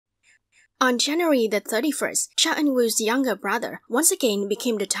On January the 31st, Cha Eun-woo's younger brother once again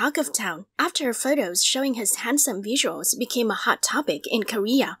became the talk of town after photos showing his handsome visuals became a hot topic in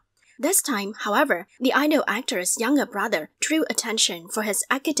Korea. This time, however, the idol actor's younger brother drew attention for his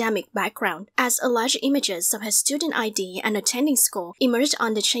academic background as alleged images of his student ID and attending school emerged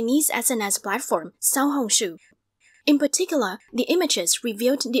on the Chinese SNS platform Xiaohongshu. In particular, the images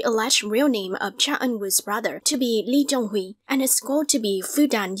revealed the alleged real name of Cha Eun-woo's brother to be Lee Donghui and his school to be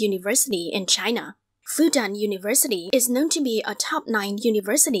Fudan University in China. Fudan University is known to be a top 9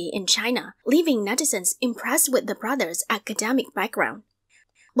 university in China, leaving netizens impressed with the brother's academic background.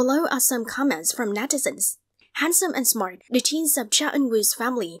 Below are some comments from netizens. Handsome and smart, the teens of Cha Eun-woo's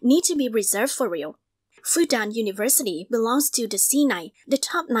family need to be reserved for real. Fudan University belongs to the C9, the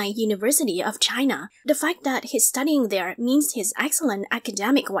top 9 university of China. The fact that he's studying there means he's excellent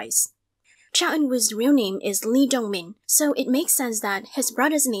academic-wise. Cha Eun-woo's real name is Lee Dongmin, so it makes sense that his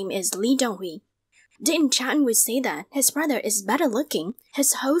brother's name is Lee Donghui. Didn't Cha Eun-woo say that his brother is better looking?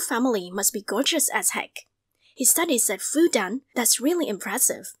 His whole family must be gorgeous as heck. He studies at Fudan, that's really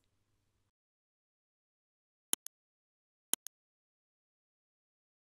impressive.